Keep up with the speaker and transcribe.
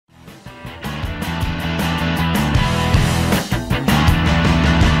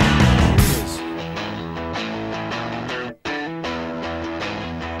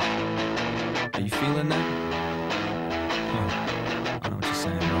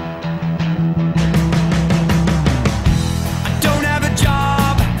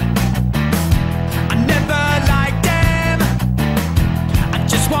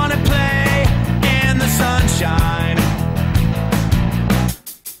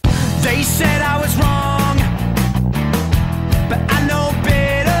They said I was wrong, but I know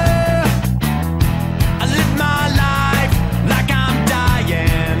better. I live my life like I'm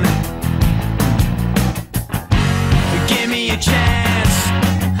dying. Give me a chance,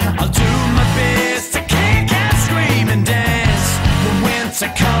 I'll do my best to kick and scream and dance. When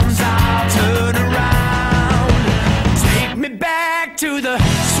winter comes, I'll turn around. Take me back to the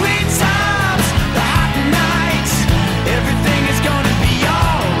sweet times, the hot nights. Everything is gonna be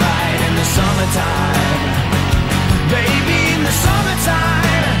alright in the summertime. Baby, in the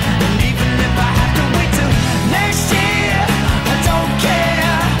summertime. And even if I have to wait till next year, I don't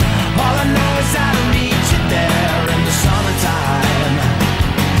care. All I know is I'll meet you there in the summertime.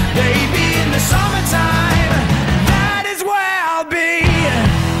 Baby, in the summertime, that is where I'll be.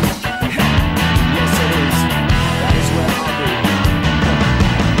 Yes, it is. That is where I'll be.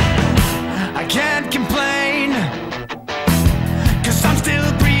 I can't complain, 'cause I'm still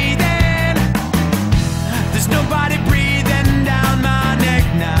breathing. There's nobody breathing down my neck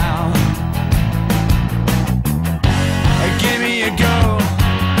now. Give me a go,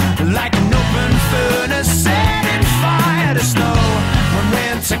 like an open furnace setting fire to snow. When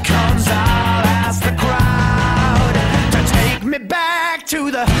winter comes, I'll ask the crowd to take me back to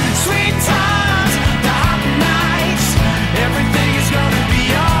the sweet times, the hot nights. Everything is gonna be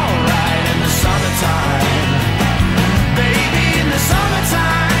alright in the summertime. Baby, in the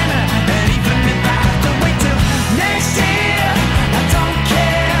summertime. And even if I have to wait till next year, I don't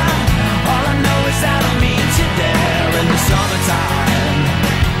care. All I know is that I'll meet you there in the summertime.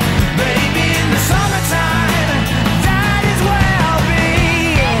 Baby, in the summertime, that is where I'll be.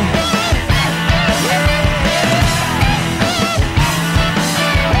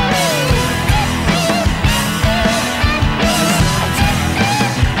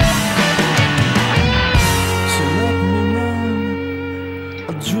 So let me run,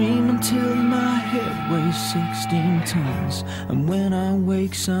 I'll dream until my head weighs 16 tons. And when I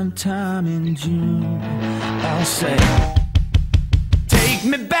wake sometime in June, I'll say, take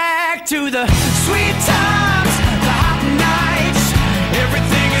me back to the sweet time.